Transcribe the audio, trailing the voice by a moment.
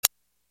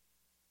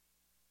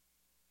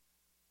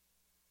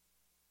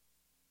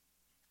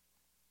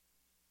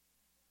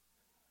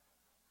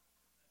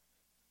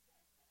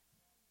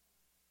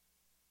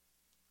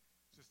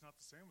It's not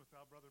the same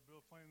without Brother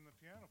Bill playing the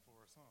piano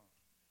for us, huh?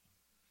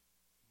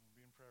 We'll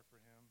be in prayer for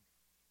him.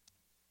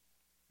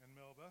 And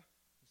Melba,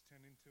 who's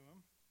tending to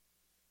him.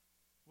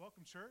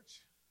 Welcome,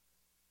 church.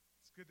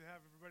 It's good to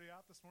have everybody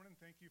out this morning.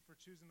 Thank you for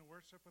choosing to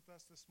worship with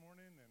us this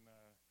morning. And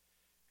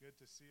good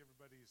to see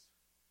everybody's,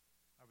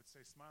 I would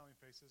say, smiling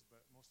faces,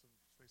 but most of the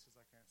faces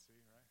I can't see,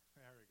 right?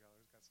 There we go.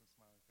 There's got some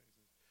smiling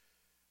faces.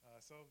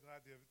 So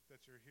glad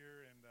that you're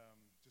here, and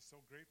just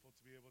so grateful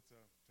to be able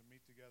to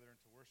meet together and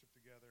to worship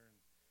together.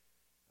 And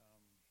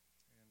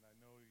I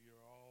know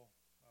you're all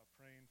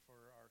praying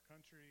for our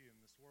country and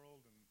this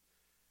world and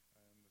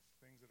the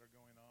things that are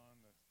going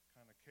on, the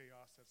kind of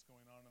chaos that's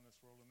going on in this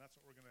world. And that's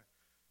what we're going to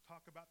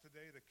talk about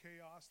today. The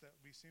chaos that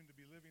we seem to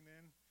be living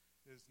in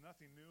is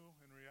nothing new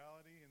in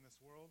reality in this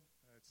world.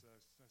 It's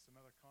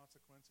another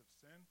consequence of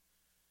sin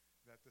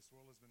that this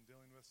world has been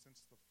dealing with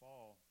since the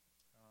fall.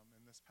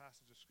 In this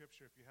passage of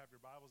Scripture, if you have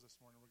your Bibles this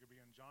morning, we're going to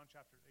be in John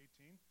chapter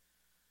 18.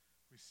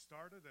 We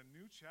started a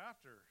new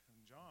chapter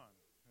in John.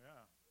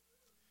 Yeah.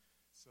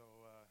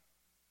 So,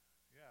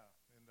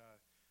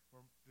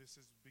 this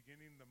is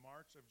beginning the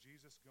march of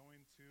Jesus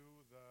going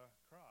to the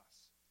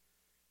cross.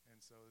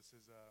 And so this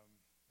is the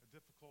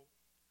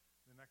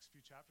next few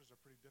chapters are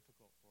pretty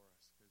difficult for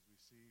us because we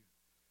see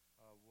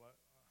what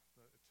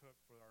it took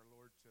for our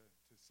Lord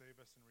to save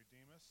us and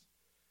redeem us.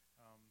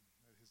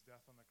 His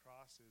death on the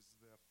cross is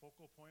the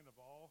focal point of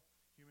all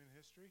human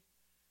history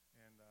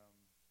and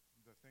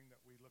the thing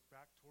that we look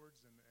back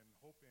towards and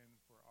hope in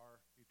for our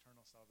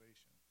eternal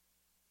salvation.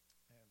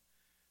 And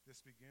this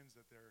begins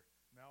that they're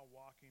now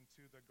walking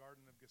to the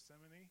Garden of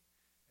Gethsemane,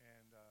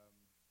 and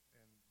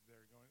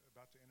they're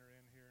about to enter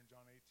in here in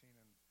John 18,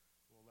 and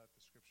we'll let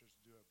the Scriptures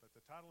do it. But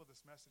the title of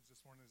this message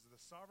this morning is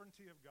The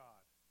Sovereignty of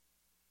God.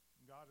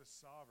 God is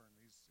sovereign.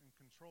 He's in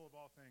control of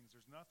all things.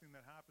 There's nothing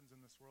that happens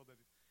in this world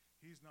that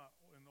He's not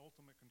in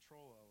ultimate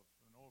control of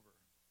and over.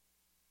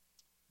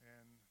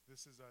 And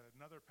this is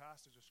another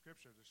passage of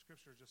Scripture. The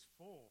Scripture is just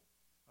full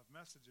of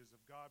messages of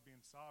God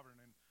being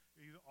sovereign. And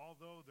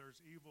although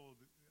there's evil,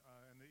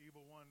 and the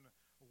evil one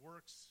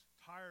works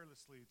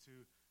tirelessly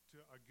to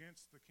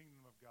against the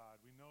kingdom of God,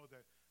 we know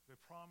that the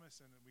promise,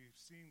 and we've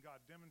seen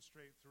God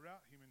demonstrate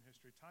throughout human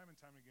history time and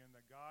time again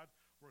that God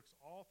works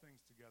all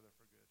things together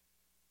for good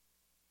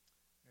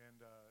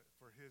and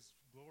for His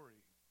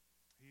glory.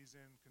 He's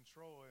in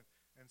control.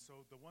 And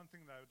so the one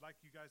thing that I would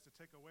like you guys to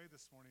take away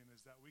this morning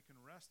is that we can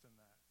rest in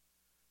that.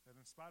 That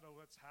in spite of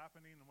what's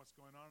happening and what's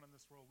going on in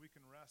this world, we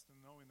can rest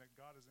in knowing that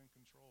God is in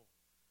control.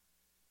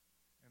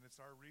 And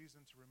it's our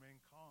reason to remain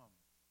calm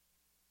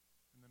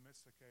in the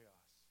midst of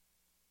chaos.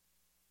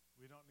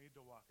 We don't need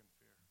to walk in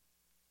fear.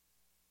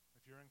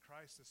 If you're in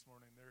Christ this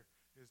morning, there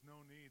is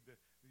no need. That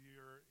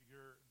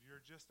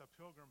you're just a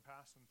pilgrim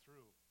passing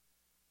through.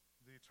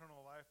 The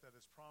eternal life that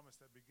is promised,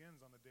 that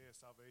begins on the day of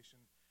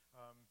salvation,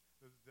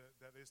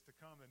 that is to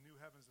come, the new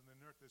heavens and the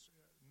new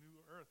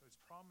earth is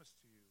promised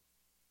to you.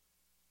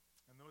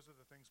 And those are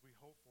the things we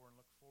hope for and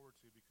look forward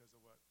to because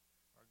of what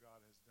our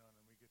God has done.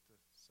 And we get to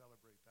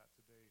celebrate that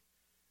today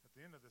at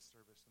the end of this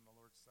service in the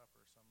Lord's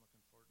Supper. So I'm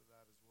looking forward to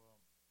that as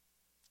well.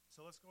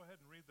 So let's go ahead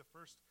and read the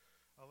first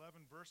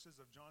 11 verses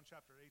of John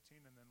chapter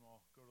 18, and then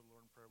we'll go to the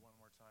Lord in prayer one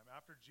more time.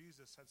 After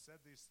Jesus had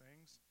said these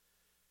things,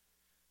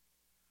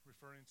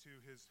 referring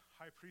to his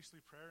high priestly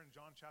prayer in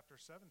John chapter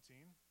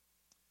 17,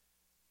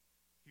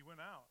 he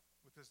went out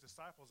with his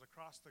disciples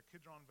across the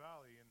Kidron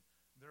Valley, and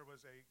there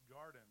was a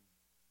garden,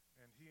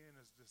 and he and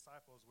his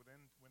disciples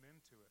went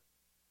into it.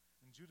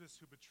 And Judas,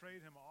 who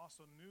betrayed him,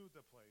 also knew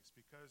the place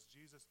because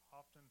Jesus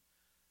often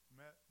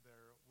met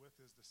there with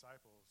his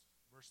disciples.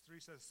 Verse 3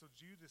 says, So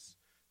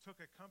Judas took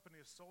a company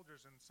of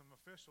soldiers and some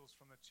officials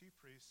from the chief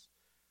priests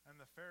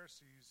and the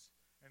Pharisees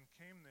and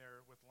came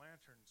there with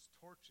lanterns,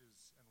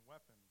 torches, and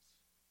weapons.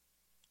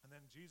 And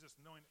then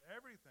Jesus, knowing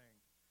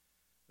everything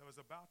that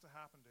was about to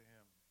happen to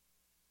him,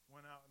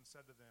 went out and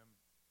said to them,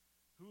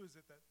 Who is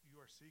it that you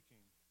are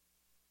seeking?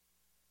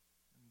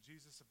 And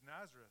Jesus of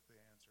Nazareth,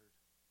 they answered.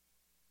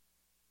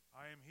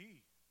 I am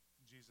he,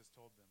 Jesus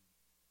told them.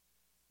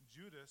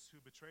 Judas,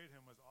 who betrayed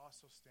him, was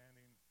also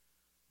standing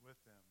with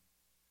them.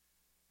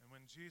 And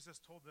when Jesus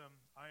told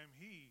them, I am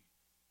he,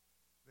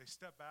 they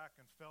stepped back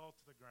and fell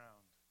to the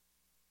ground.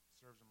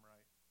 Serves them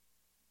right.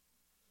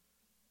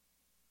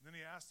 And then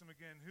he asked them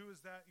again, Who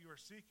is that you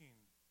are seeking?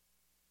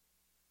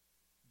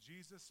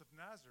 Jesus of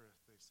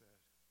Nazareth, they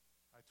said.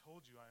 I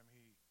told you I am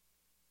he.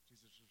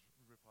 Jesus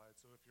replied,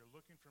 So if you're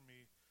looking for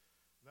me,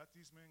 let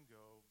these men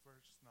go.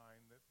 Verse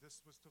 9, that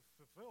this was to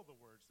fulfill the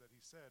words that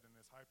he said in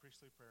his high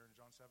priestly prayer in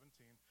John 17.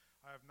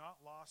 I have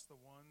not lost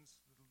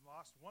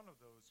one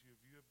of those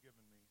you have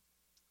given me.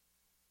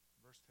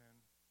 Verse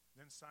 10,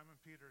 then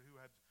Simon Peter, who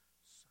had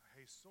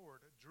a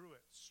sword, drew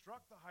it,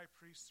 struck the high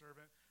priest's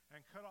servant,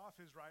 and cut off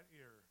his right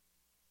ear.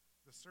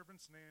 The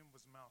servant's name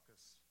was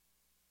Malchus.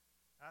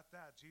 At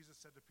that,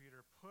 Jesus said to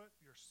Peter, Put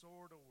your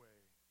sword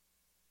away.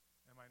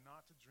 Am I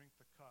not to drink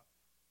the cup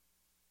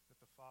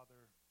that the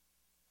Father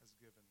has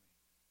given me?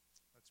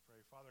 Let's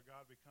pray. Father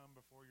God, we come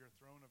before your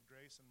throne of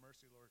grace and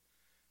mercy, Lord,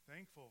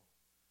 thankful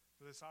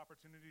for this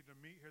opportunity to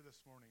meet here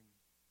this morning.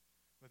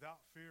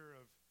 without fear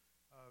of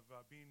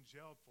being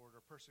jailed for it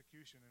or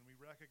persecution. And we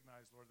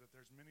recognize, Lord, that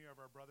there's many of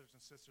our brothers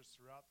and sisters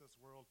throughout this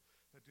world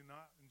that do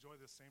not enjoy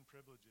the same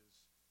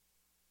privileges.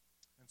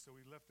 And so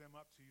we lift them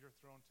up to your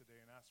throne today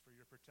and ask for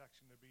your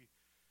protection to be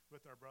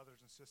with our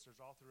brothers and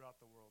sisters all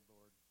throughout the world,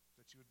 Lord,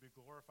 that you would be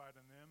glorified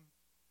in them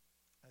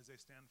as they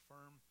stand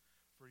firm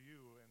for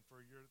you and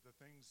for the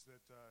things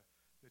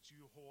that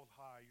you hold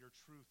high, your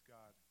truth,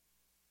 God.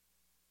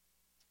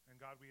 And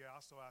God, we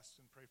also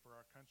ask and pray for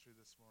our country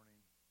this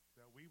morning,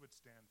 that we would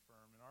stand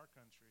firm in our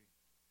country,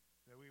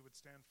 that we would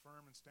stand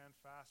firm and stand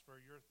fast for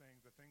your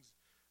thing, the things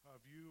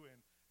of you,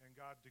 and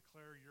God,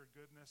 declare your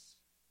goodness,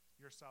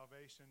 your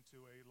salvation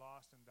to a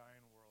lost and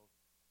dying world.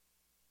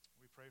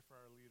 We pray for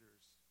our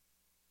leaders.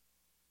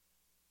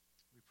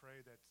 We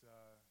pray that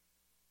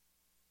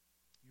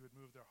you would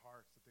move their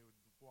hearts, that they would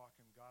walk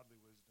in godly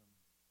wisdom.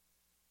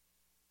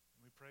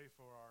 And we pray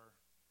for our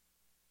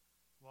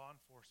law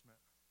enforcement.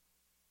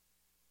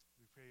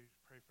 We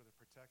pray for their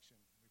protection.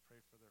 We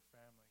pray for their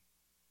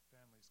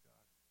families,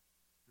 God.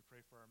 We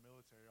pray for our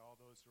military, all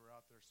those who are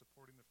out there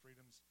supporting the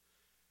freedoms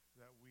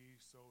that we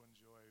so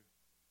enjoy.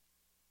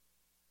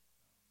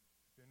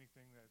 If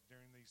anything, that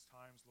during these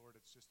times, Lord,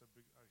 it's just a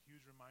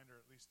huge reminder,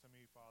 at least to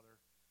me, Father,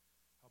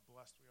 how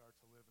blessed we are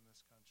to live in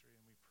this country.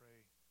 And we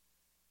pray,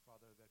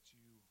 Father, that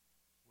you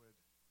would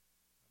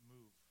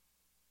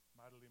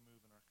mightily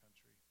move in our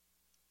country.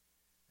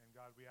 And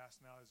God, we ask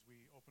now as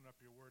we open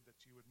up your word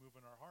that you would move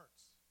in our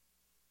hearts,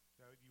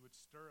 that you would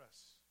stir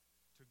us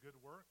to good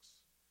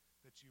works,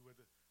 that you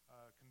would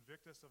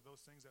convict us of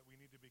those things that we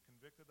need to be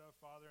convicted of,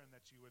 Father, and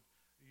that you would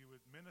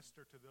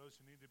minister to those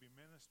who need to be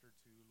ministered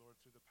to, Lord,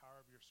 through the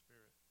power of your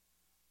Spirit.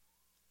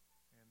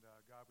 And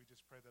God, we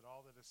just pray that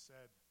all that is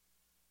said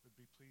would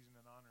be pleasing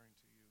and honoring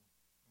to you.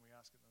 And we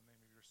ask it in the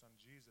name of your Son,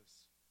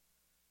 Jesus.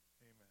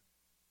 Amen.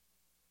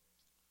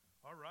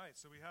 All right,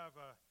 so we have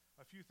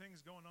a few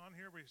things going on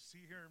here. We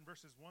see here in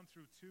verses 1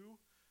 through 2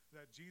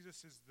 that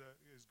Jesus is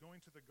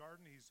going to the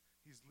garden.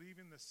 He's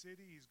leaving the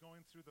city. He's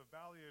going through the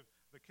valley of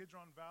the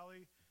Kidron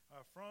Valley,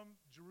 from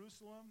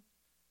Jerusalem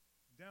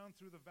down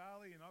through the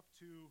valley and up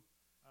to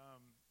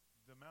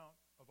the Mount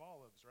of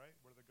Olives, right,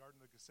 where the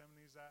Garden of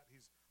Gethsemane is at.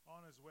 He's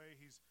on his way.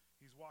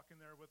 He's walking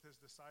there with his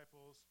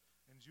disciples,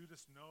 and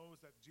Judas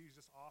knows that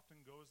Jesus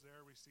often goes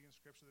there. We see in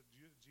Scripture that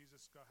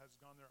Jesus has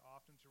gone there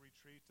often to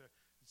retreat, to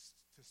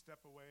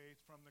step away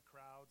from the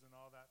crowds and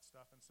all that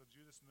stuff. And so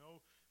Judas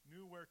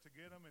knew where to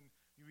get him, and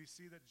we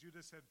see that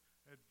Judas had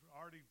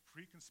already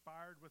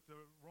pre-conspired with the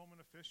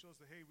Roman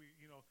officials. That hey,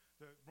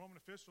 the Roman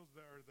officials,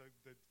 or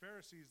the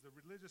Pharisees, the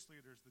religious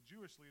leaders, the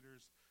Jewish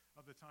leaders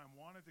of the time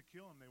wanted to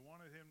kill him. They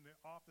wanted him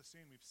off the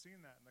scene. We've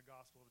seen that in the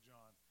Gospel of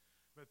John.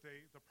 But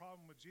the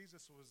problem with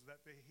Jesus was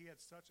that he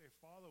had such a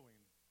following,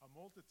 a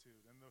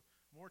multitude, and the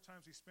more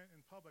times he spent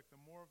in public,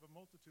 the more of a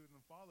multitude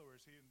and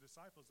followers and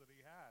disciples that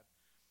he had.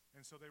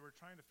 And so they were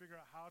trying to figure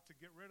out how to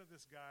get rid of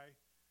this guy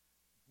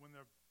when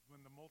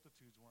the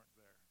multitudes weren't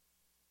there.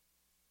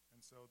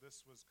 And so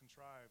this was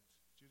contrived.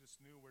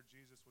 Judas knew where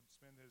Jesus would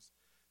spend his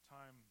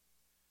time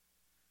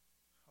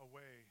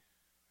away.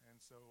 And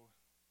so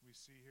we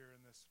see here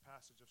in this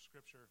passage of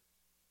Scripture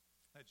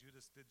that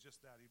Judas did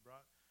just that. He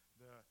brought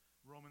the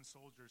Roman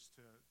soldiers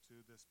to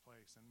this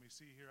place. And we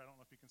see here, I don't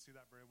know if you can see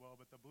that very well,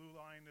 but the blue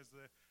line is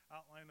the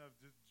outline of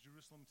the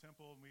Jerusalem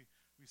temple. And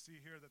we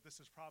see here that this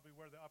is probably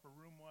where the upper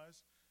room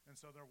was. And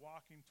so they're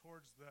walking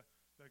towards the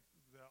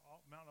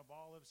Mount of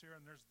Olives here,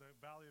 and there's the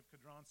Valley of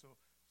Kidron.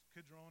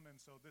 And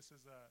so this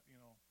is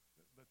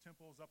the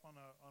temple is up on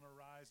a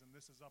rise, and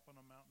this is up on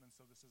a mountain, and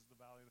so this is the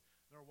valley.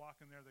 They're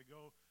walking there. They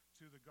go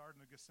to the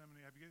Garden of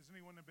Gethsemane. Has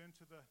anyone been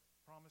to the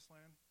Promised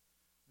Land?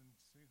 And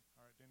see,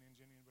 all right, Danny and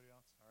Jenny, anybody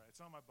else? All right,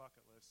 it's on my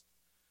bucket list.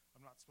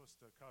 I'm not supposed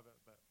to covet,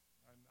 but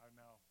I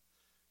now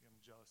am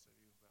jealous of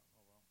you. But oh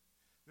well.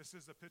 This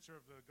is a picture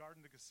of the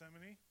Garden of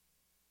Gethsemane.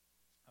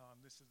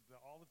 This is the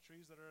olive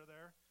trees that are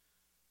there,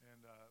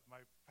 and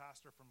my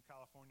pastor from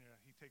California,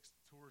 he takes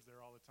tours there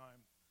all the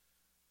time.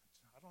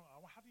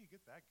 How do you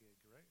get that gig,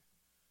 right?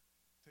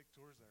 Take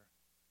tours there.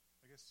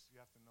 I guess you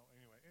have to know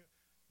anyway.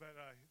 But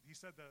he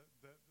said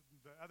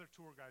the other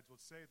tour guides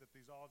would say that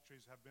these olive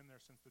trees have been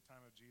there since the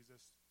time of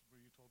Jesus. Were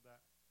you told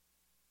that?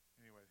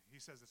 Anyway, he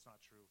says it's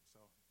not true,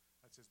 so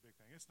that's his big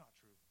thing. It's not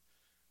true.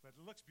 But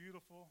it looks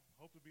beautiful.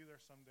 Hope to be there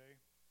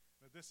someday.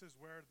 But this is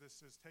where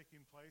this is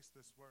taking place,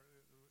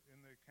 in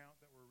the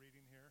account that we're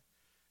reading here.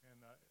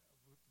 And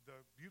the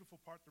beautiful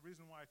part, the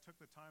reason why I took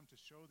the time to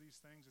show these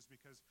things is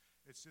because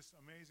it's just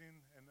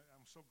amazing, and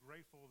I'm so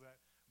grateful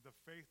that the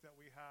faith that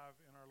we have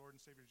in our Lord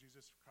and Savior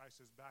Jesus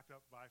Christ is backed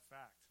up by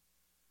fact,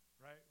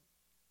 right?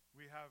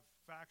 We have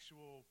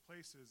factual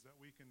places that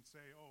we can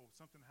say, oh,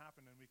 something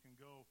happened, and we can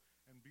go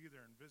and be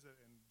there and visit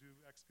and do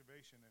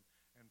excavation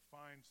and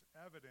find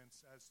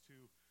evidence as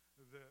to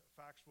the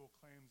factual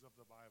claims of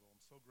the Bible.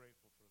 I'm so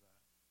grateful for that.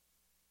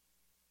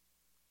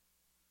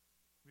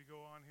 We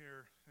go on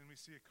here, and we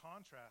see a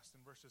contrast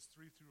in verses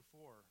 3 through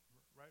 4,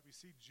 right? We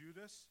see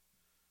Judas,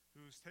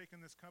 who's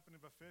taken this company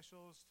of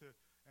officials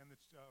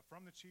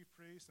from the chief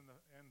priests and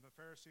the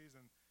Pharisees,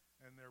 and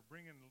they're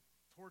bringing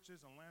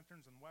torches and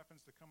lanterns and weapons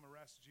to come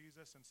arrest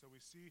Jesus. And so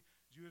we see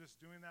Judas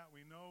doing that.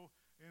 We know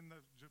in the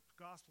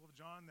Gospel of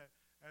John that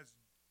as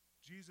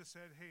Jesus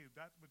said, hey,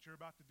 that's what you're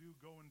about to do,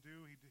 go and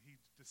do.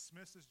 He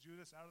dismisses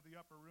Judas out of the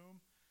upper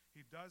room.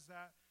 He does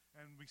that,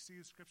 and we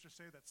see the scripture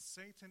say that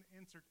Satan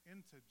entered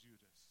into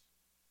Judas.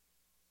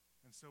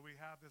 And so we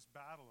have this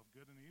battle of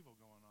good and evil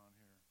going on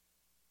here.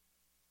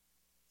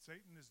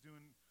 Satan is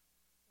doing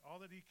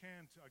all that he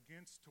can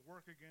to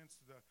work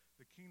against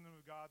the kingdom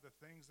of God, the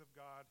things of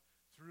God,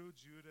 through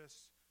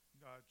Judas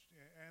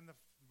and the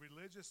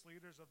religious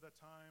leaders of the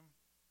time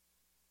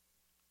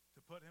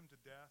to put him to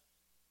death.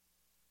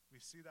 We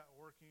see that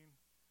working.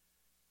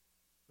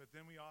 But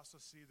then we also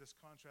see this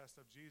contrast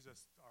of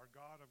Jesus, our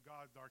God of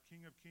gods, our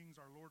King of kings,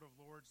 our Lord of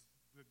lords,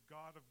 the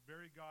God of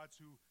very gods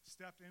who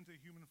stepped into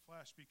human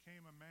flesh,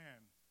 became a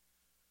man.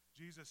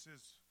 Jesus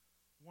is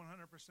 100%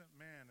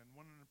 man and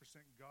 100%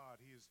 God.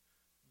 He is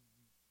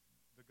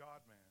the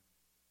God-man.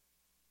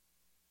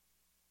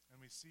 And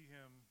we see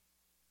him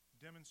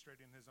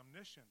demonstrating his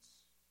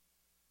omniscience.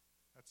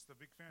 That's the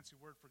big fancy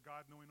word for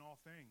God knowing all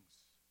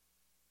things.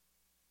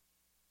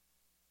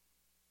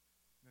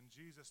 Then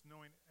Jesus,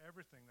 knowing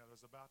everything that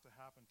was about to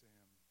happen to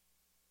him,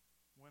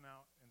 went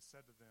out and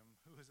said to them,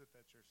 who is it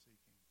that you're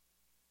seeking?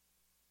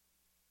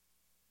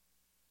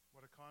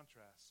 What a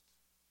contrast.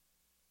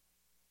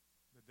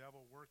 The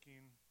devil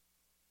working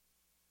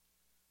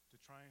to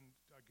try and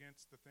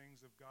against the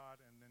things of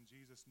God, and then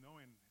Jesus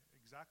knowing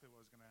exactly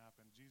what was going to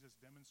happen. Jesus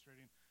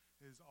demonstrating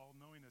his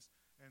all-knowingness,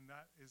 and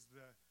that is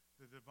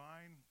the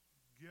divine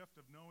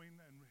gift of knowing,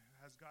 and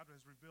as God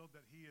has revealed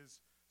that he is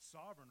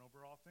sovereign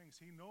over all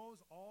things. He knows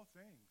all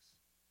things.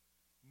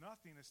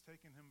 Nothing is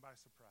taking him by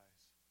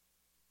surprise.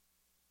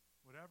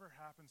 Whatever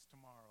happens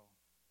tomorrow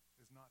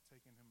is not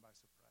taking him by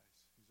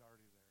surprise. He's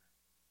already there.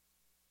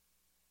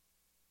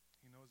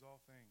 He knows all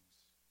things.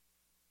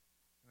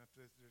 And if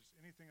there's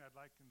anything I'd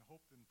like and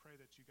hope and pray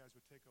that you guys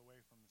would take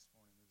away from this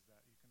morning is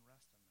that you can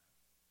rest in that.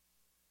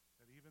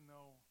 That even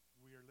though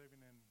we are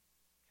living in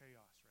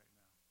chaos right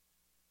now,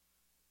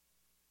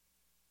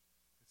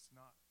 it's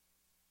not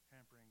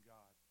hampering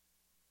God.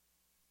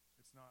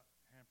 It's not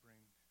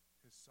hampering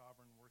his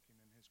sovereign working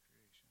in his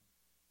creation.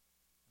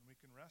 And we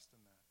can rest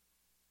in that.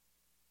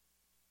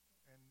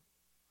 And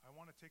I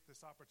want to take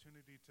this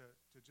opportunity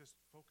to just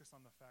focus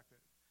on the fact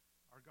that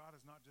our God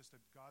is not just a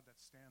God that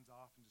stands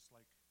off and just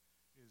like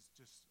is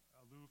just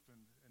aloof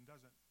and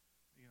doesn't,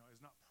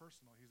 is not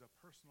personal. He's a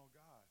personal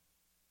God.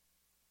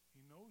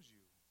 He knows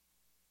you.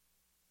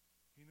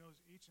 He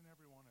knows each and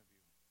every one of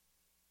you.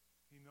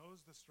 He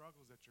knows the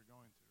struggles that you're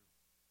going through.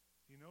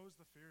 He knows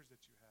the fears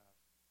that you have.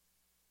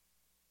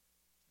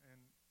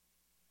 And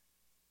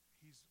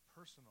he's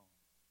personal.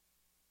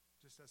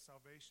 Just as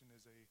salvation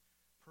is a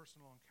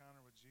personal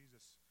encounter with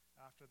Jesus,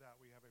 after that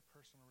we have a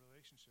personal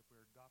relationship.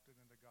 We're adopted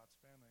into God's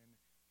family, and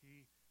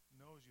he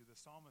knows you. The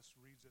psalmist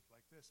reads it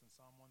like this in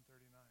Psalm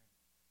 139.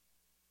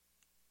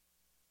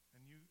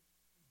 And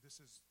this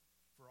is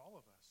for all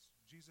of us.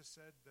 Jesus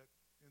said that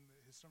in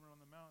his Sermon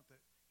on the Mount that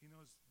he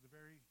knows the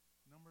very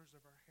numbers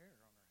of our hair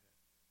on our head.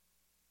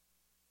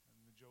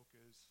 And the joke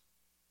is,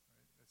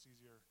 right, that's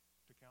easier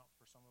to count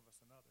for some of us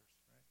than others,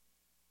 right?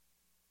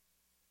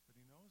 But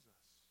he knows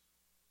us.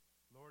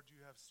 Lord,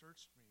 you have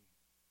searched me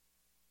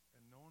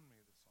and known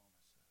me, the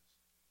psalmist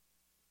says.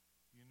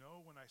 You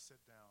know when I sit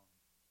down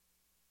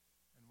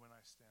and when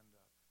I stand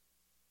up.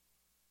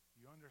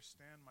 You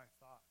understand my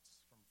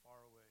thoughts from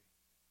far away.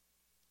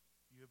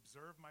 You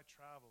observe my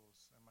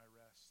travels and my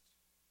rest.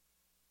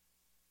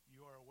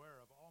 You are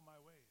aware of all my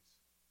ways.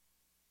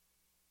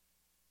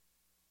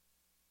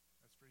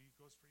 That's for you,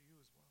 goes for you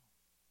as well.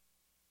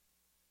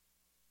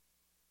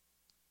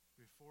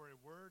 Before a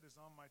word is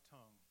on my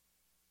tongue,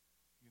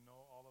 you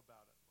know all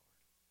about it, Lord.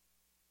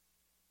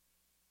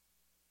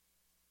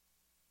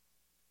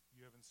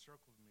 You have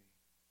encircled me.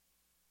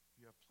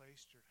 You have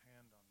placed your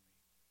hand on me.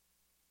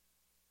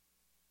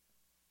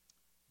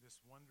 This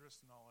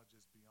wondrous knowledge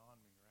is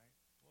beyond me, right?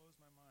 Blows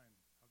my mind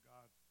how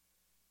God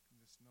can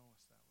just know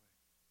us that way.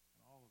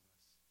 And all of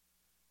us.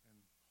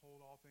 And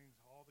hold all things,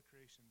 all the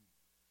creation,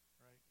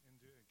 right, and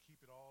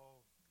keep it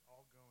all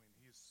going.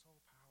 He is so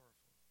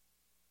powerful.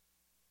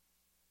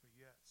 But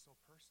yet so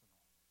personal.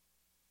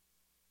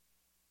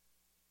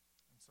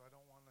 And so I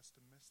don't want us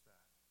to miss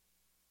that.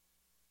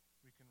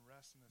 We can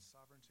rest in his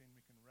sovereignty, and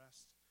we can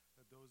rest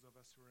that those of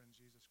us who are in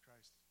Jesus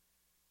Christ,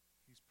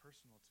 he's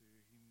personal to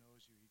you. He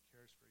knows you. He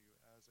cares for you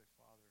as a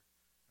father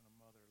and a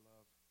mother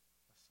love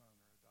a son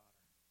or a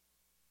daughter.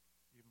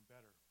 Even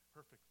better,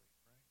 perfectly,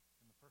 right?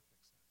 In the perfect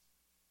sense.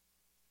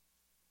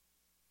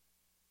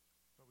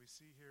 But we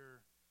see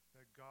here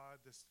that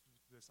God, this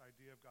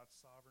idea of God's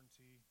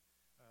sovereignty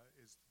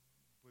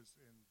was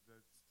in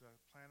the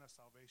plan of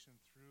salvation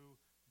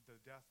through the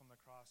death on the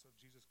cross of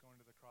Jesus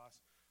going to the cross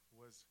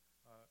was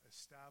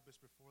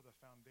established before the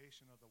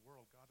foundation of the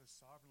world. God is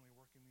sovereignly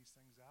working these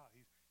things out.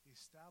 He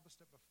established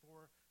it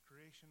before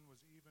creation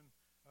was even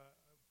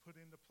put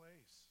into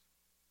place.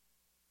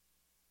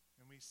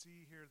 And we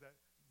see here that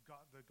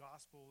God, the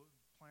gospel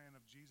plan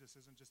of Jesus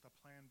isn't just a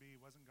plan B.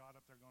 Wasn't God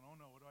up there going, oh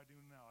no, what do I do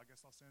now? I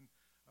guess I'll send,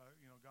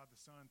 God the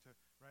Son to,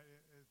 right?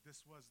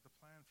 This was the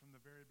plan from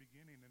the very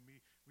beginning. And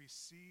we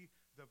see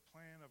the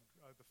plan of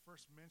the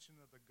first mention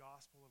of the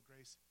gospel of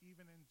grace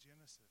even in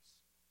Genesis.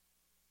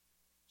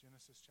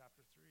 Genesis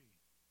chapter 3,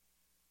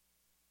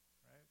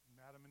 right?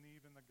 And Adam and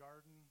Eve in the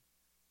garden,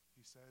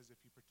 he says, if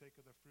you partake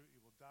of the fruit,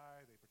 you will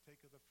die. They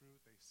partake of the fruit,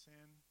 they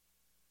sin.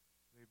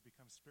 They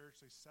become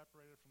spiritually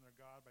separated from their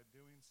God by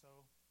doing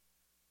so.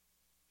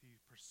 He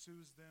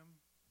pursues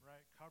them,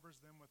 right? Covers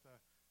them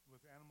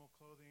with animal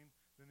clothing.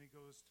 Then he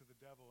goes to the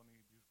devil and he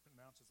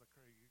announces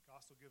he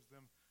also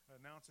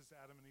announces to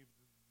Adam and Eve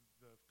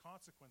the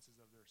consequences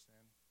of their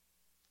sin.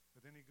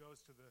 But then he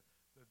goes to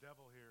the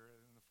devil here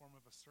in the form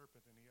of a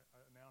serpent and he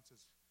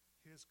announces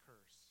his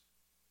curse.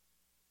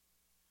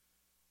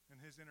 And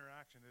his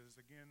interaction is,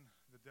 again,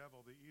 the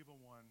devil, the evil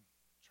one,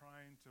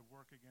 trying to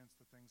work against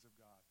the things of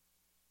God.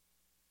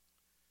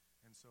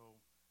 And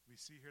so we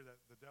see here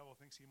that the devil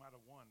thinks he might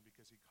have won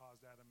because he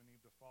caused Adam and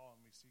Eve to fall,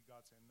 and we see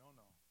God saying, no,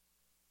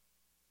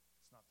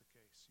 it's not the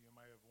case. You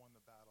might have won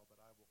the battle, but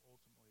I will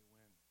ultimately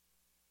win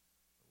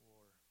the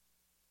war.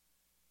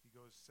 He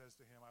says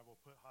to him, I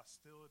will put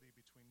hostility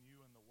between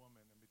you and the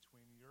woman, and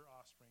between your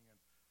offspring and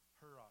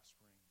her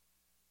offspring.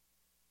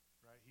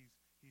 Right?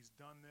 He's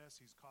done this.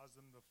 He's caused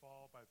them to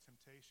fall by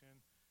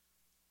temptation.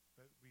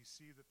 But we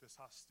see that this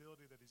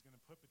hostility that he's going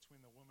to put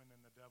between the woman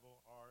and the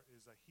devil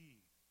is a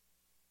he.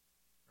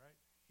 Right?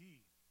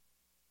 He.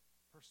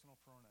 Personal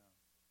pronoun.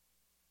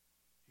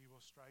 He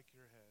will strike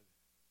your head,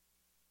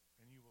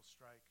 and you will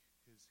strike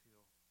his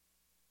heel.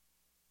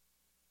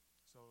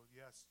 So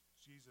yes,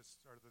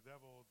 Jesus, or the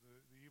devil,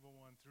 the evil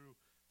one, through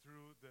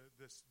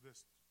this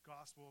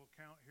gospel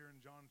account here in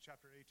John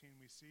chapter 18,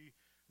 we see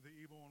the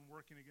evil one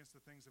working against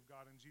the things of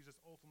God, and Jesus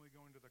ultimately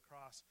going to the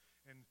cross,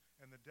 and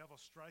the devil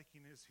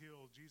striking his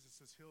heel,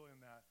 Jesus' heel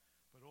in that.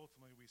 But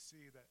ultimately we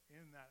see that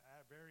in that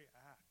very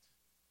act,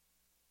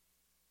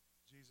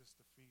 Jesus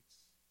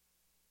defeats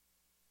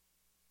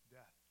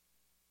death,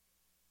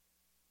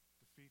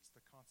 defeats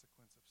the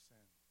consequence of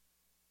sin,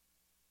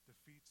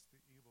 defeats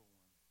the evil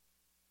one.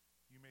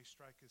 You may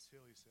strike his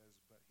heel, he says,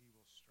 but he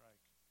will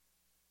strike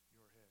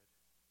your head.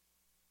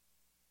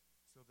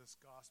 So this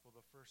gospel,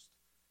 the first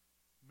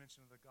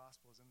mention of the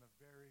gospel, is in the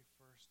very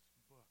first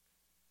book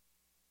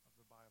of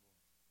the Bible.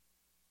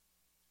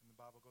 And the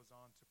Bible goes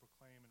on to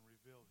proclaim and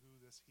reveal who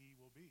this he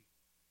will be.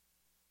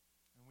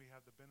 And we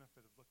have the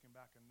benefit of looking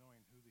back and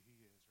knowing who the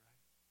he is,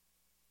 right?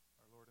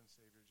 Our Lord and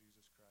Savior,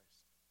 Jesus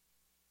Christ.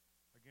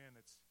 Again,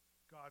 it's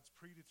God's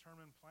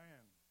predetermined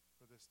plan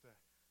for this to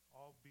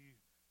all be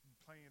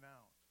playing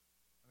out.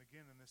 And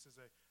again, this is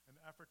an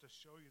effort to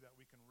show you that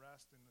we can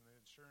rest in the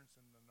assurance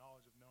and the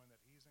knowledge of knowing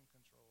that he's in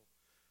control.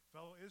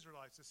 Fellow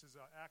Israelites, this is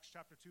Acts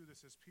chapter 2.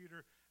 This is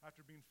Peter,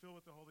 after being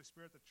filled with the Holy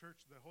Spirit,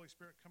 the Holy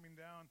Spirit coming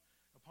down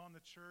upon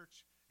the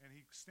church, and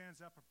he stands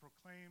up and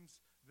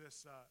proclaims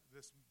this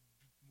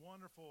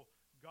wonderful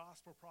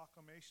gospel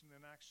proclamation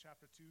in Acts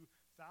chapter 2.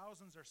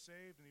 Thousands are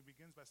saved, and he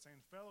begins by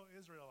saying, fellow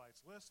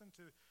Israelites, listen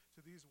to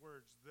these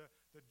words.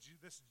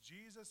 This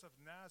Jesus of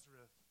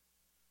Nazareth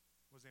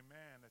was a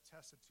man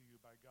attested to you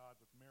by God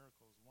with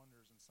miracles,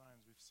 wonders, and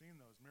signs. We've seen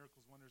those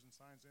miracles, wonders, and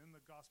signs in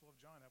the Gospel of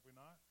John, have we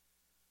not?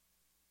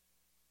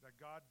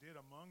 That God did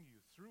among you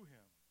through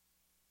him,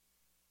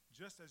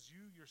 just as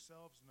you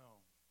yourselves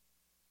know.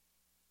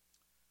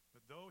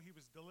 But though he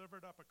was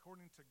delivered up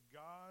according to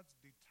God's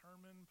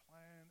determined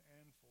plan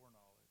and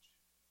foreknowledge,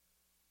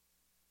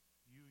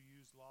 you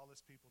used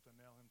lawless people to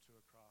nail him to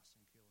a cross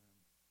and kill him.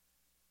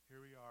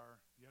 Here we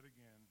are yet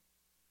again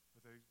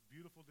with a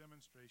beautiful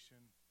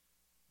demonstration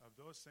of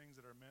those things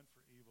that are meant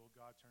for evil,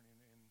 God turning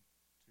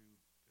into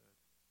good.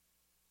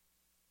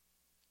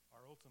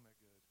 Our ultimate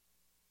good.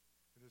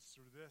 It is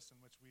through this in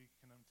which we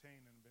can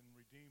obtain and been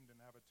redeemed and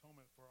have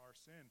atonement for our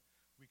sin.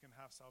 We can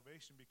have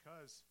salvation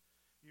because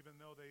even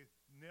though they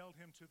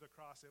nailed him to the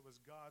cross, it was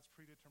God's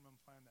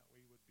predetermined plan that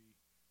we would be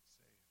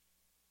saved.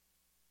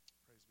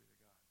 Praise be to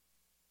God.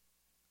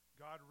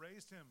 God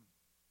raised him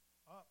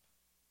up,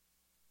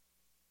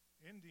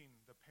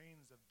 ending the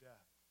pains of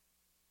death,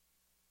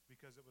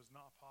 because it was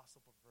not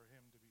possible for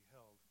him to be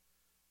held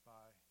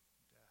by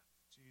death.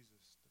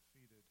 Jesus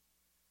defeated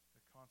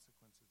the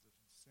consequences of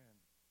sin,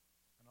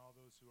 and all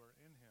those who are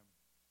in him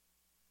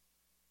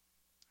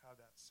have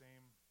that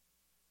same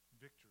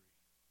victory.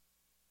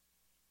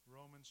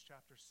 Romans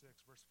chapter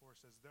 6, verse 4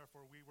 says,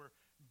 therefore we were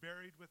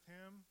buried with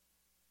him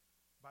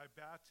by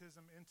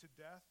baptism into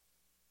death.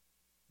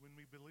 When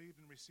we believed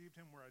and received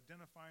him, we're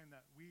identifying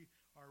that we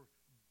are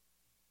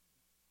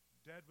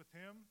dead with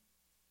him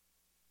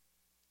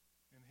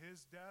in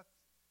his death,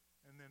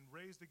 and then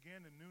raised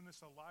again in newness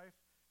of life,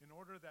 in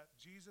order that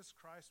Jesus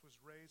Christ was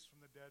raised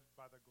from the dead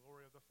by the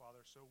glory of the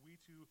Father, so we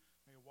too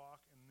may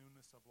walk in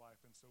newness of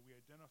life. And so we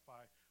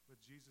identify with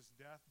Jesus'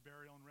 death,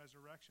 burial, and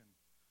resurrection.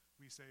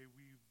 We say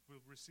we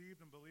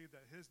received and believe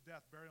that his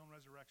death, burial, and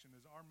resurrection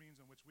is our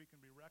means in which we can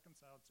be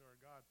reconciled to our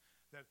God.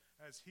 That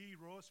as he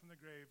rose from the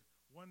grave,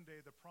 one day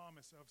the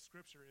promise of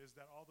Scripture is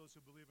that all those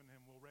who believe in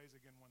him will rise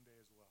again one day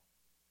as well.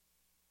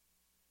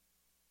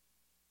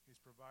 He's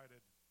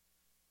provided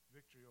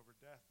victory over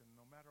death. And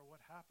no matter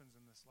what happens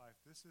in this life,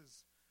 this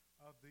is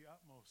of the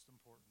utmost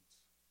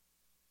importance.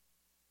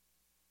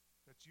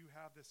 That you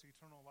have this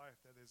eternal life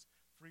that is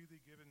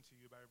freely given to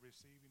you by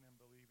receiving and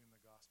believing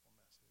the gospel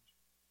message.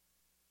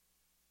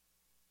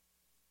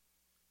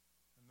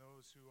 And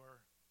those who are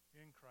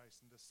in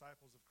Christ and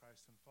disciples of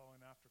Christ and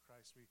following after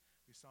Christ, we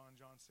saw in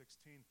John 16,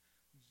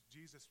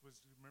 Jesus was,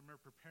 remember,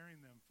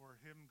 preparing them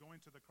for him going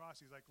to the cross.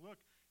 He's like,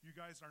 look, your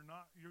guys'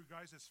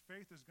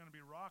 faith is going to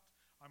be rocked.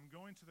 I'm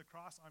going to the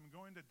cross. I'm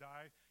going to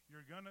die.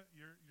 Your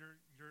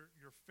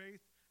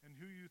faith and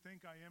who you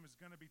think I am is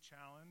going to be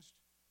challenged.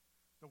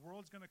 The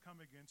world's going to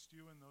come against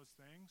you in those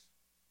things.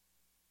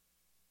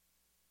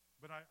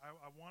 But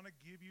I want to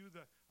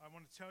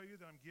tell you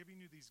that I'm giving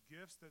you these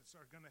gifts that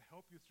are going to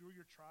help you through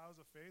your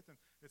trials of faith, and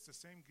it's the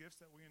same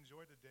gifts that we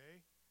enjoy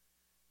today.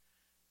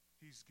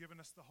 He's given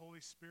us the Holy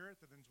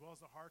Spirit that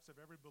indwells the hearts of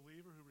every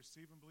believer who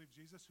receive and believe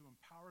Jesus, who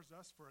empowers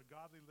us for a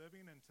godly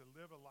living and to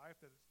live a life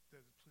that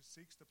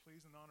seeks to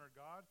please and honor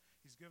God.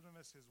 He's given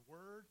us his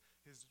word,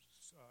 his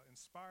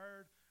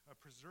inspired,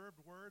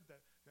 preserved word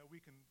that we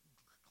can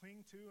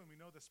cling to, and we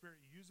know the Spirit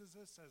uses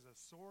us as a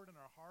sword in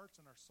our hearts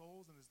and our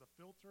souls and is the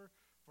filter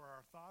for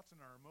our thoughts and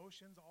our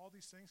emotions. All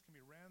these things can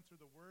be ran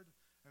through the word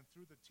and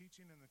through the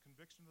teaching and the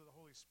conviction of the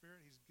Holy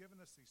Spirit. He's given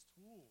us these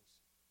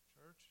tools,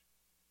 church.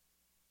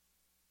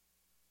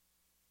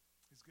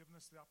 He's given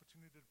us the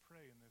opportunity to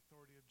pray in the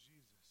authority of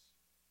Jesus.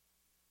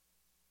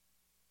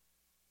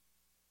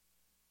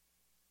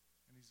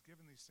 And he's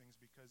given these things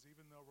because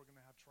even though we're going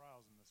to have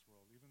trials in this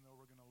world, even though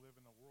we're going to live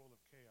in a world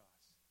of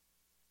chaos,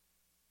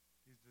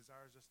 he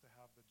desires us to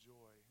have the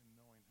joy in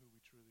knowing who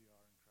we truly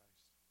are in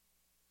Christ.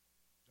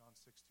 John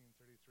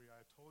 16:33, I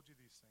have told you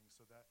these things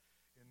so that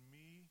in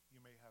me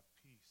you may have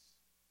peace.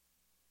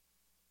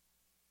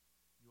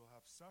 You will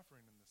have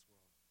suffering in this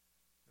world.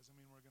 Doesn't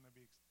mean we're going to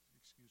be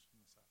excused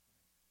from the suffering.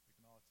 We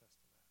can all attest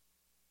to that.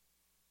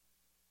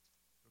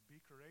 But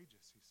be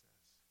courageous, he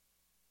says.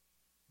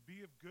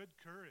 Be of good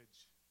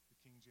courage, the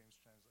King James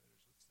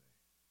translators would say.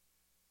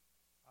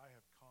 I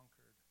have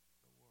conquered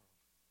the world.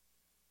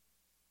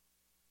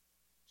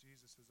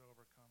 Jesus has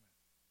overcome it.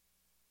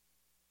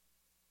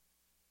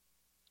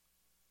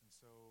 And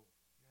so,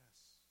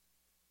 yes,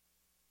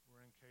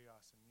 we're in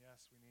chaos, and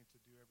yes, we need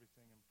to do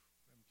everything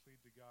and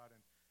plead to God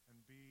and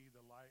be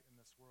the light in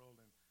this world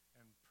and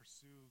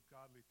pursue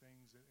godly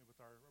things with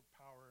our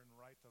power and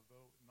right to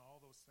vote and all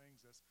those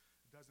things. It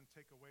doesn't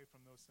take away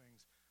from those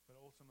things, but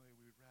ultimately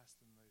we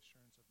rest in the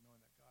assurance of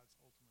knowing that God's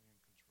ultimately in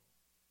control.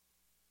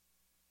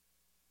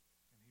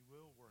 And he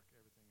will work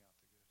everything out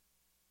to good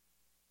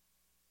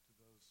to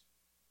those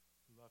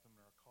who love him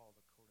and are called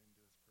according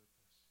to his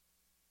purpose.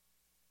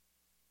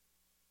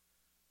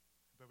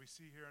 But we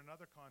see here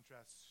another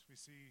contrast. We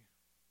see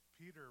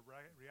Peter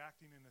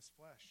reacting in his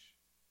flesh.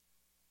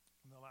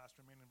 In the last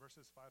remaining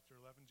verses, 5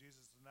 through 11,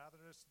 Jesus is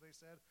Nazareth, they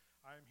said,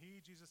 I am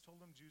he. Jesus told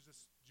them.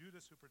 Judas,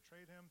 who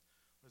betrayed him,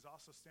 was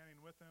also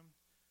standing with him.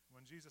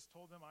 When Jesus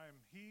told them, I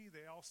am he,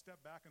 they all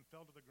stepped back and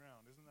fell to the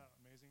ground. Isn't that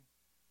amazing?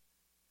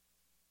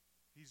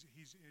 He's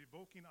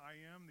evoking I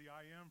am, the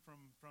I am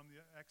from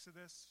the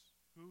Exodus.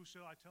 Who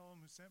shall I tell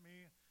them who sent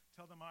me?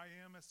 Tell them I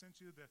am has sent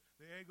you, the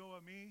ego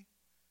of me.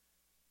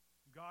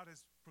 God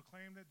has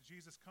proclaimed it.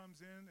 Jesus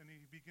comes in and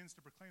he begins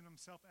to proclaim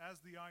himself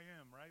as the I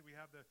am, right? We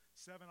have the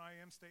 7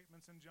 I am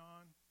statements in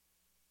John.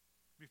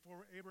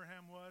 Before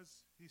Abraham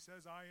was, he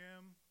says I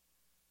am.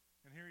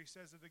 And here he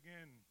says it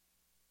again.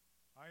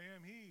 I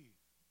am he,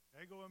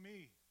 ego of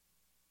me.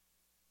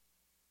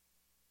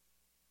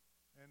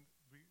 And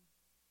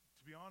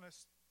to be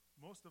honest,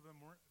 most of them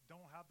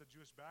don't have the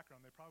Jewish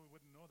background. They probably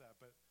wouldn't know that.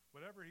 But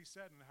whatever he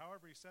said and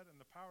however he said it and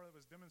the power that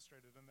was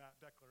demonstrated in that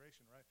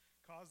declaration, right,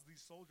 caused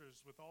these soldiers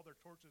with all their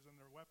torches and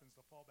their weapons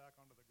to fall back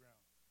onto the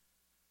ground.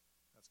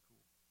 That's cool.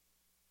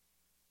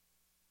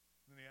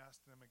 And then he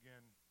asked them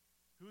again,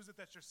 who is it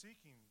that you're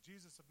seeking?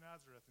 Jesus of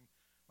Nazareth. And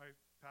my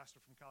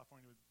pastor from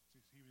California,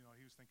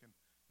 he was thinking,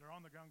 they're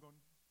on the ground going,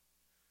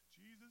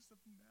 Jesus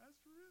of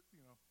Nazareth?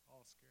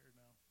 All scared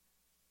now.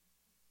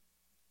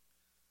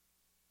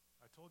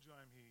 I told you I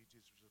am he,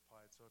 Jesus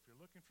replied. So if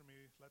you're looking for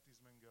me, let these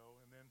men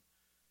go. And then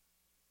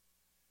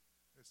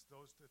it's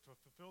those to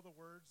fulfill the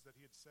words that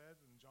he had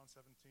said in John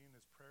 17,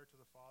 his prayer to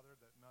the Father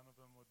that none of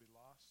them would be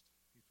lost.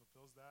 He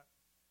fulfills that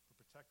for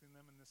protecting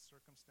them in this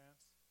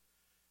circumstance.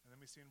 And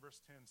then we see in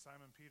verse 10,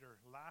 Simon Peter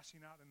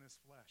lashing out in his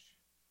flesh.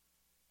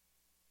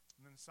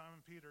 And then Simon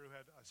Peter, who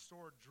had a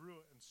sword,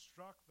 drew it and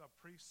struck the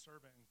priest's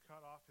servant and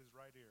cut off his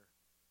right ear.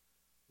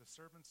 The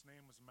servant's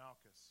name was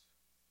Malchus.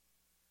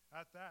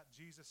 At that,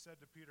 Jesus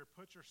said to Peter,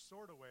 put your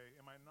sword away.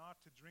 Am I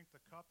not to drink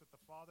the cup that the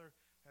Father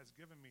has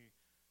given me?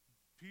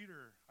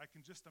 Peter, I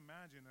can just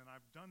imagine, and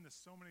I've done this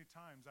so many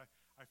times,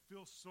 I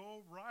feel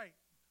so right.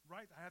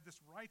 I have this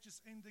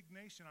righteous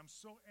indignation. I'm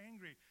so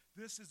angry.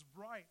 This is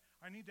right.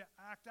 I need to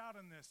act out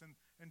in this. And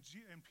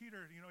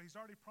Peter, he's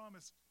already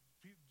promised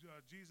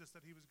Jesus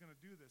that he was going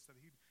to do this,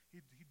 that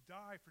he'd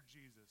die for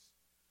Jesus.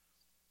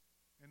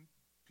 And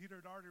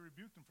Peter had already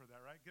rebuked him for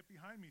that, right? Get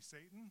behind me,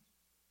 Satan.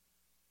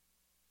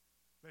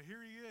 But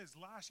here he is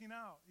lashing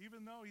out.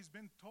 Even though he's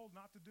been told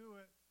not to do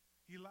it,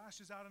 he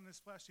lashes out in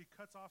his flesh. He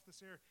cuts off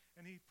this ear.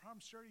 And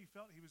I'm sure he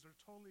felt he was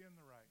totally in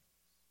the right.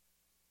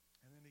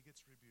 And then he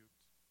gets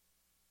rebuked.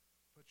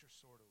 Put your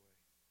sword away.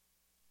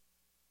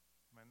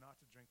 Am I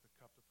not to drink the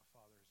cup that the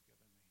Father has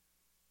given me?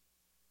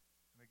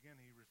 And again,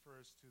 he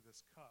refers to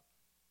this cup.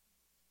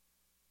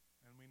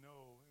 And we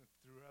know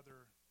through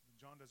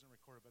John doesn't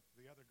record it, but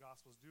the other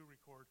Gospels do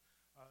record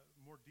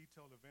more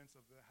detailed events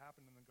that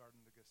happened in the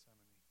Garden of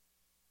Gethsemane.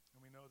 And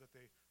we know that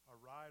they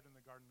arrived in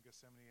the Garden of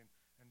Gethsemane,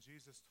 and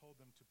Jesus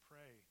told them to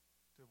pray,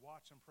 to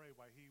watch and pray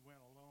while he went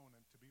alone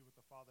and to be with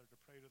the Father,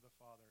 to pray to the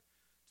Father,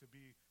 to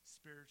be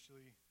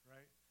spiritually,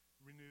 right,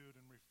 renewed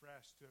and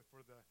refreshed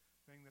for the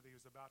thing that he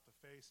was about to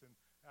face. And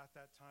at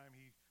that time,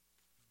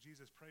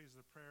 Jesus prays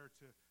the prayer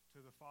to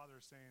the Father,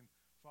 saying,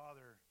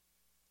 Father,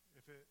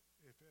 if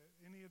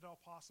any at all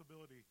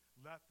possibility,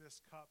 let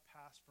this cup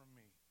pass from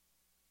me.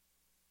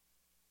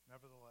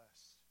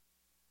 Nevertheless,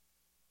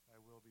 thy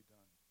will be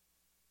done.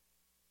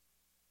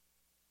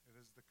 It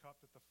is the cup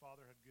that the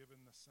Father had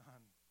given the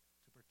Son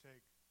to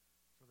partake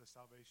for the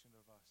salvation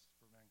of us,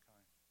 for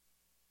mankind.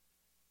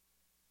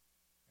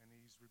 And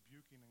he's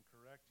rebuking and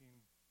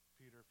correcting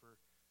Peter for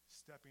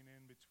stepping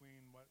in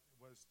between what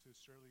was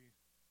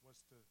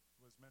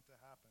meant to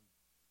happen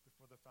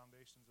before the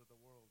foundations of the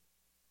world.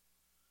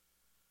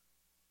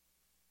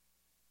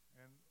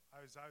 And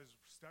as I was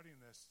studying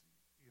this,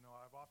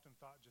 I've often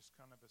just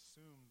kind of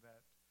assumed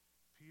that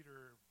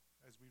Peter,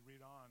 as we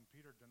read on,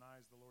 Peter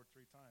denies the Lord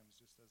 3 times,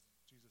 just as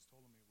Jesus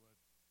told him he would.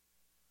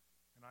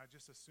 And I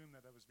just assumed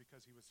that it was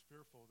because he was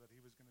fearful that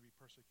he was going to be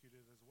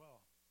persecuted as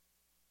well.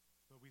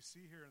 But we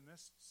see here in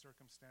this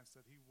circumstance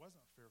that he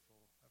wasn't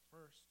fearful at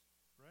first,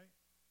 right?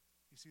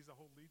 He sees a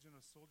whole legion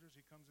of soldiers.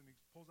 He comes and he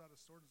pulls out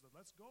his sword and says,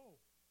 let's go.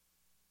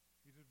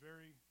 He did a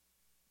very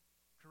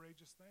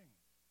courageous thing.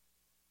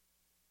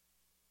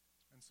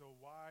 And so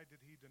why did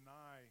he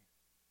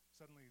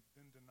suddenly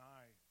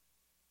deny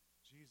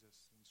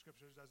Jesus? And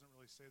Scripture doesn't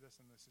really say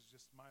this, and this is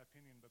just my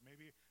opinion, but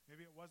maybe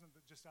it wasn't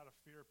just out of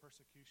fear of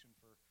persecution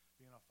for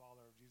being a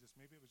follower of Jesus.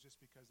 Maybe it was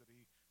just because that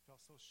he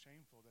felt so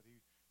shameful that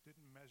he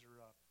didn't measure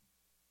up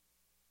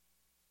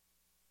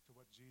to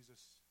what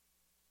Jesus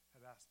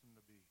had asked him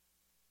to be.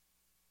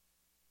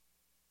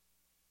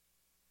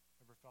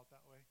 Ever felt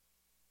that way?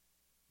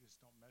 You just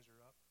don't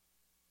measure up?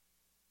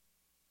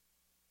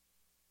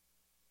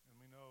 And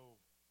we know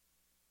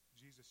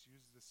Jesus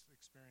used this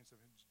experience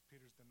of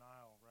Peter's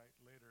denial, right,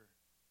 later,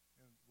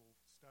 and we'll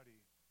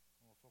study,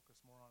 and we'll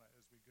focus more on it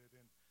as we get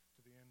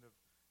into the end of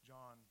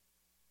John,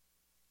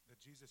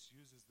 that Jesus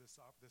uses this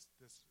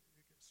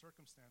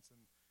circumstance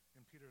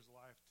in Peter's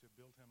life to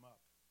build him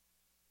up,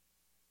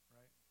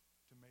 right,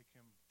 to make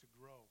him, to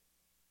grow,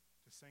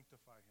 to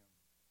sanctify him.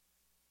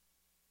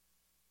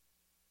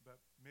 But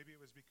maybe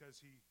it was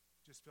because he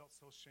just felt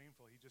so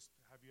shameful.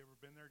 Have you ever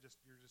been there?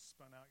 You're just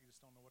spun out. You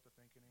just don't know what to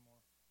think anymore.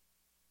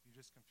 You're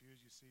just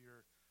confused. You see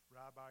your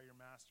rabbi, your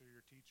master,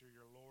 your teacher,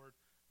 your Lord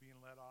being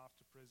led off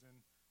to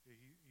prison.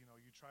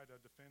 You try to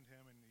defend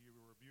him and you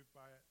were rebuked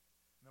by it.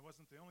 And that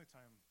wasn't the only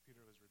time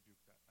Peter was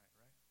rebuked that night,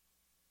 right?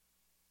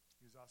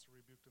 He was also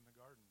rebuked in the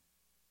garden.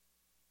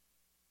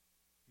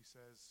 He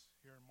says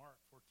here in Mark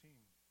 14,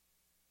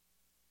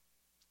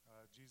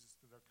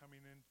 they're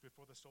coming in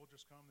before the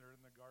soldiers come. They're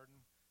in the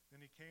garden.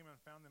 Then he came and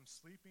found them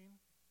sleeping.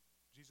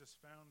 Jesus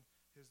found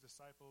his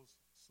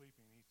disciples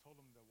sleeping. He told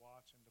them to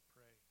watch and to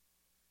pray.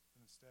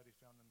 But instead, he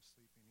found them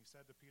sleeping. He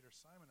said to Peter,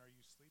 Simon, are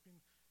you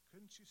sleeping?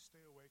 Couldn't you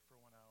stay awake for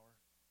 1 hour?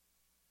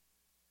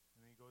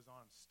 And then he goes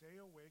on, stay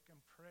awake and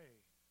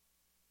pray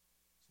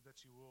so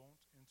that you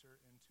won't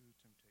enter into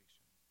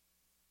temptation.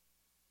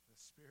 The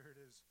spirit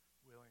is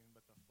willing,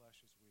 but the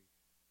flesh is weak.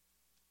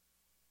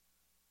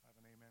 I have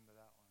an amen to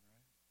that one,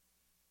 right?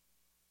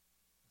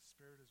 The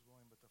spirit is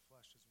willing, but the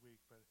flesh is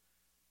weak. But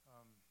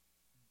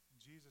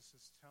Jesus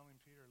is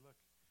telling Peter, look,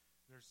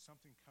 there's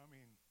something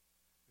coming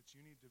that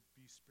you need to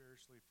be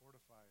spiritually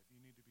fortified. You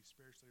need to be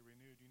spiritually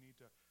renewed. You need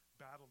to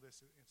battle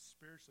this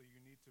spiritually.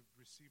 You need to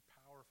receive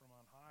power from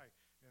on high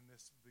in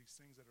these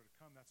things that are to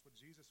come. That's what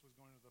Jesus was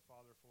going to the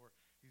Father for.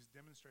 He's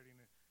demonstrating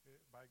it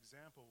by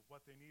example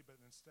what they need,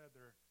 but instead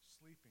they're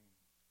sleeping.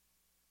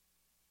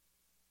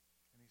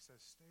 And he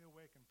says, stay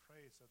awake and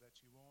pray so that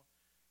you won't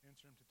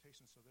enter into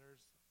temptation. So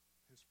there's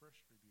his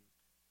first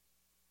rebuke.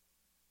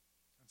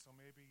 And so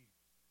maybe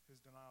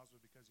his denials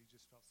were because he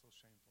just felt so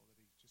shameful that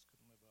he just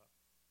couldn't live up.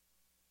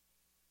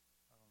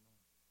 I don't know.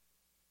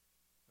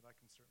 But I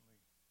can certainly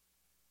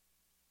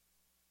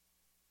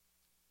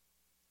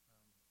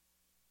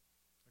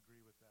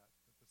agree with that.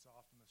 That's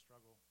often the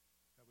struggle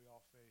that we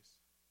all face.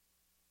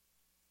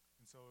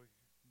 And so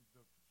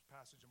the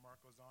passage of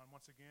Mark goes on.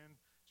 Once again,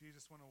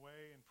 Jesus went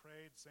away and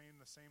prayed,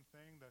 saying the same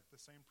thing, the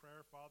same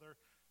prayer, Father,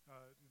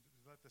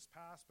 let this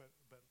pass,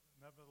 but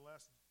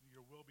nevertheless,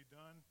 your will be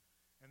done.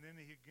 And then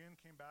he again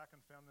came back and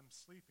found them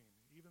sleeping.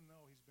 Even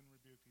though he's been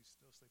rebuked, he's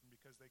still sleeping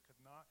because they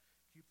could not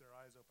keep their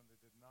eyes open.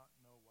 They did not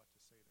know what to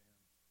say to him.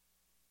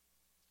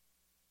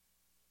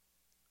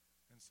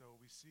 And And so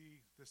we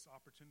see this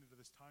opportunity,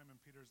 this time in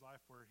Peter's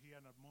life where he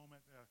had a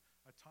moment,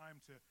 a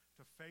time to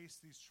face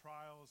these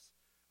trials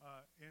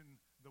in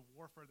the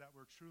warfare that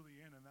we're truly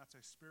in, and that's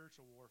a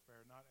spiritual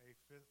warfare, not a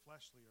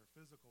fleshly or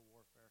physical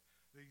warfare.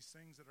 These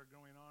things that are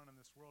going on in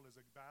this world is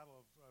a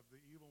battle of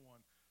the evil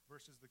one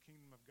versus the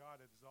kingdom of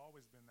God. It has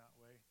always been that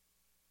way.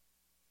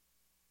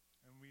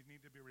 And we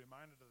need to be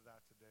reminded of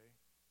that today.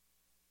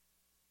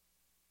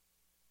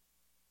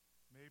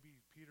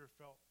 Maybe Peter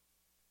felt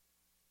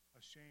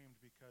ashamed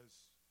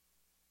because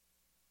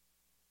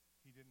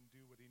he didn't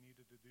do what he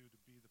needed to do to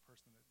be the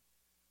person that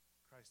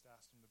Christ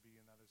asked him to be,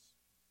 and that is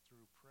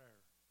through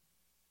prayer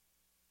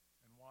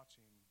and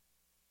watching.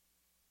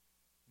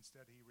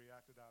 Instead, he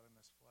reacted out in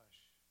his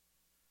flesh.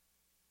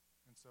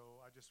 And so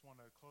I just want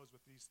to close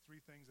with these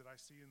three things that I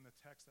see in the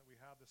text that we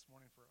have this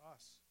morning for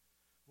us.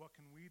 What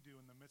can we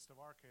do in the midst of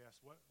our chaos?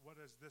 What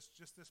is this,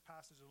 just this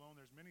passage alone?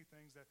 There's many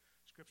things that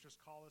scriptures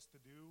call us to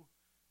do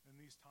in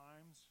these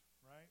times,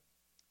 right?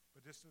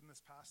 But just in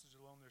this passage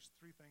alone, there's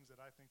three things that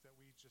I think that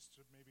we just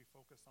should maybe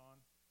focus on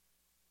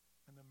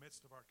in the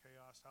midst of our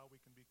chaos, how we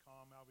can be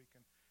calm, how we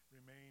can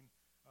remain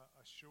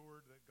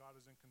assured that God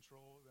is in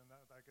control. And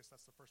I guess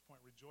that's the first point.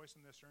 Rejoice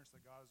in the assurance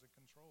that God is in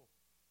control.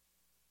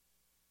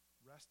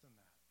 Rest in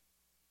that,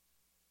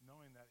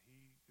 knowing that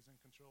he is in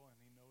control and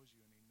he knows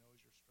you and he knows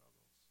your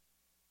struggles.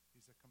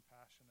 He's a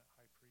compassionate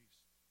high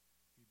priest,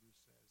 Hebrews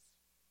says.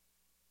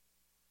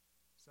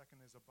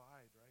 Second is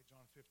abide, right?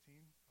 John 15,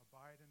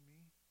 abide in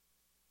me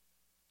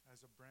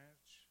as a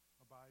branch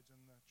abides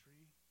in the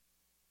tree.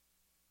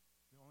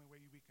 The only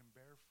way we can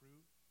bear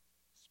fruit,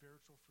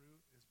 spiritual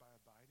fruit, is by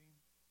abiding.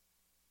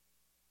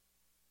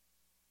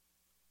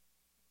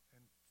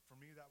 And for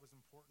me, that was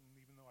important,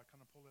 even though I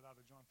kind of pulled it out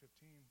of John 15,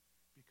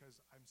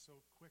 because I'm so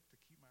quick to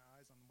keep my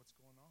eyes on what's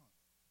going on.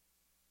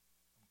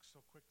 I'm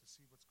so quick to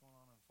see what's going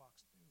on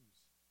Fox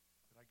News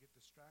that I get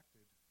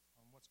distracted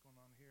on what's going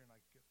on here and I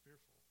get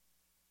fearful.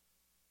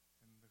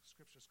 And the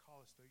scriptures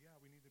call us to,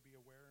 we need to be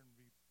aware and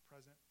be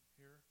present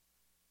here,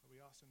 but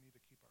we also need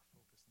to keep our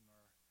focus and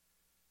our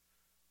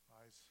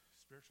eyes,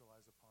 spiritual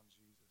eyes upon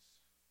Jesus.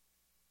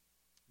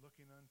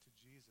 Looking unto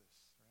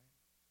Jesus, right?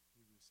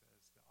 Hebrews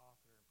says, the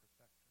author and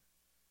perfecter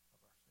of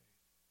our faith.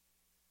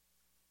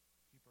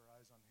 Keep our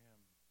eyes on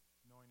him,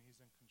 knowing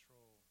he's in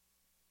control.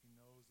 He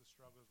knows the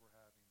struggles we're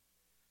having.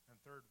 And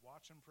third,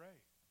 watch and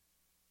pray.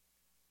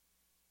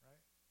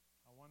 Right?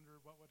 I wonder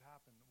what would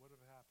happen. What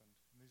would have happened?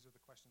 And these are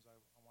the questions I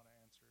want to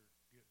answer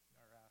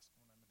or ask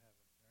when I'm in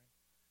heaven. Right?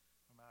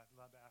 I'm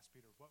allowed to ask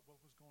Peter, what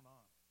was going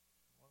on?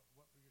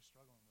 What were you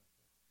struggling with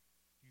there?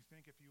 Do you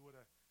think if you would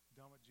have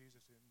done what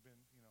Jesus had been,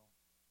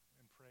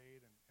 and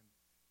prayed and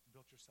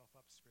built yourself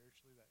up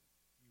spiritually that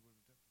you would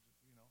have,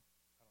 I don't know.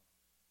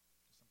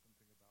 Just something to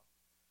think about.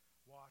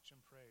 Watch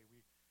and pray.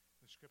 The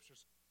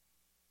scriptures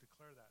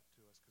declare that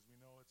to us because we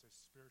know it's a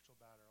spiritual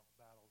battle.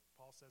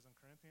 Paul says in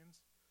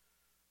Corinthians,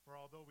 for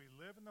although we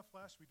live in the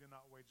flesh, we do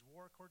not wage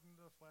war according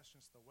to the flesh,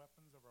 since the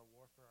weapons of our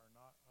warfare are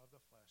not of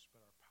the flesh, but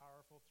are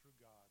powerful through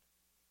God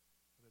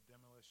for the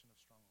demolition of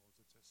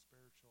strongholds. It's a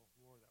spiritual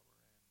war that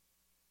we're in.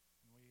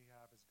 And we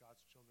have, as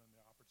God's children,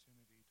 the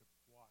opportunity to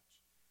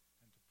watch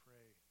and to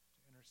pray,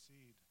 to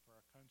intercede for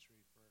our country,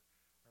 for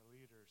our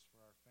leaders,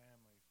 for our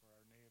family, for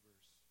our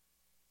neighbors.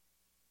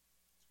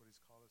 That's what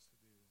he's called us to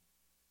do.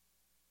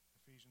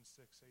 Ephesians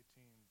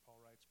 6:18, Paul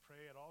writes,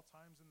 pray at all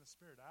times in the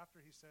Spirit. After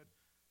he said,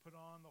 put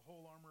on the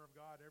whole armor of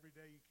God every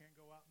day. You can't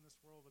go out in this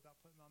world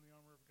without putting on the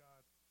armor of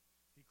God.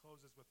 He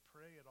closes with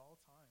pray at all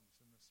times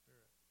in the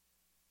Spirit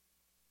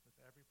with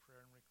every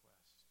prayer and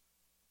request.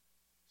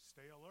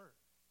 Stay alert,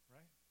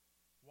 right?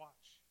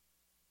 Watch.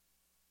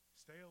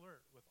 Stay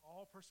alert with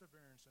all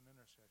perseverance and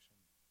intercession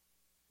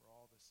for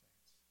all the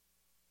saints.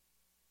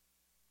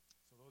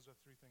 So those are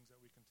three things that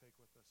we can take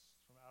with us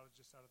from out of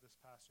this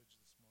passage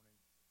this morning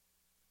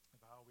of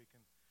how we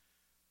can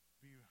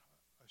be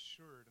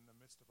assured in the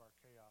midst of our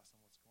chaos and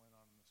what's going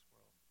on in this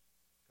world.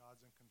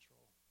 God's in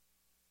control.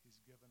 He's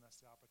given us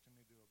the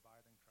opportunity to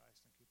abide in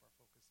Christ and keep our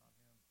focus on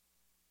him.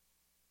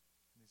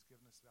 And he's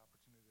given us the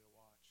opportunity to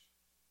watch,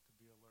 to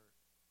be alert,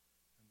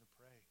 and to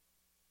pray.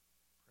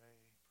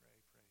 Pray, pray,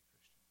 pray,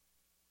 Christian.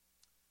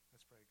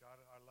 Let's pray.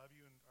 God, I love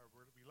you, and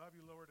we love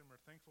you, Lord, and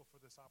we're thankful for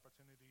this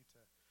opportunity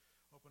to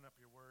open up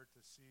your word,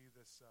 to see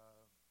this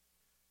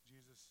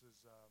Jesus'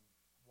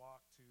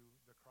 walk to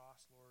the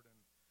cross, Lord, and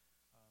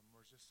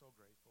we're just so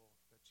grateful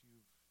that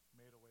you've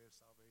made a way of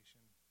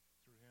salvation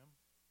through him,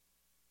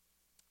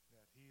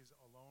 that he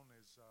alone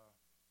is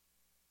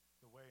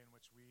the way in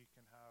which we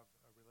can have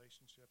a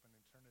relationship and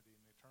eternity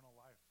and eternal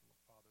life,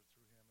 Father,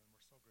 through him, and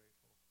we're so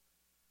grateful.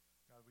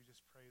 God, we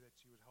just pray that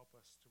you would help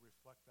us to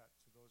reflect that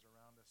to those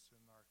around us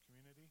in our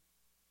community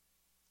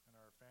and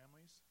our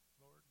families,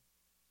 Lord,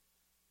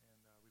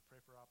 and we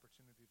pray for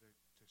opportunity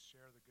to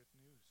share the good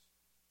news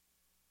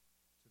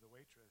to the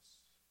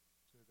waitress,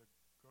 to the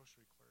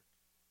grocery clerk,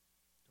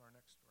 to our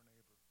next door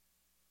neighbor.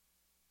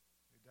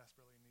 We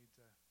desperately need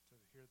to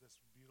hear this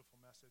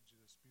beautiful message,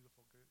 this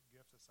beautiful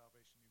gift of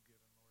salvation you've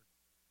given, Lord.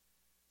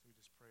 So we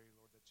just pray,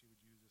 Lord, that you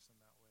would use us in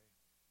that way.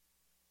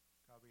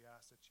 God, we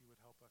ask that you would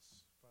help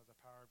us by the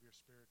power of your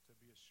Spirit to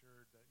be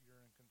assured that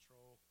you're in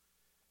control.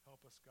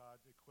 Help us,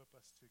 God, equip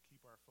us to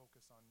keep our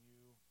focus on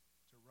you,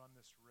 to run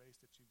this race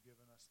that you've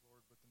given us,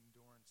 Lord, with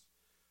endurance,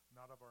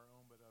 not of our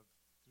own, but of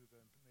through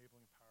the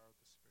enabling power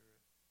of the Spirit.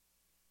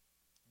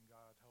 And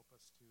God, help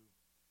us to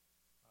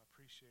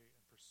appreciate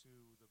and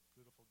pursue the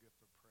beautiful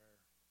gift of prayer.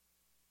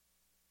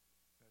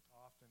 That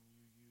often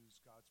you use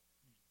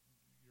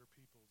your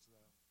people's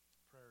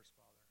prayers,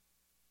 Father,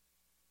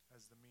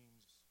 as the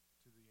means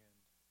to the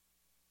end.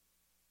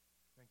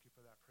 Thank you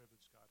for that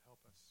privilege, God.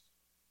 Help us.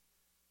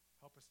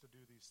 Help us to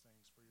do these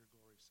things for your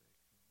glory's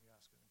sake. We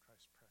ask it in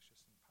Christ's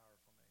precious and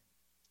powerful name.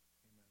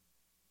 Amen.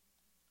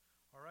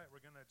 All right,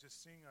 we're going to just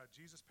sing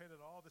Jesus Paid It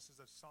All. This is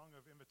a song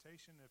of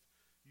invitation. If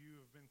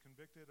you have been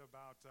convicted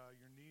about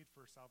your need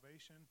for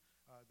salvation,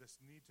 this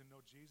need to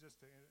know Jesus,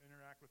 to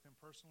interact with him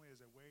personally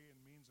as a way and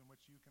means in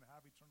which you can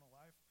have eternal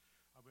life,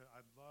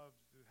 I'd love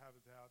to have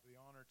the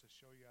honor to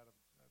show you out of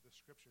the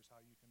scriptures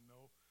how you can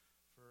know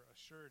for a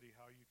surety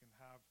how you can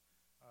have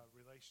a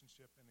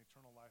relationship and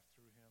eternal life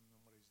through him and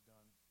what he's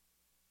done.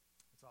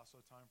 It's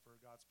also a time for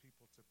God's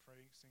people to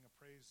pray, sing a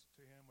praise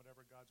to him,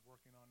 whatever God's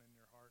working on in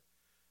your heart.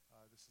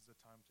 This is the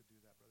time to do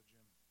that, Brother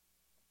Jim.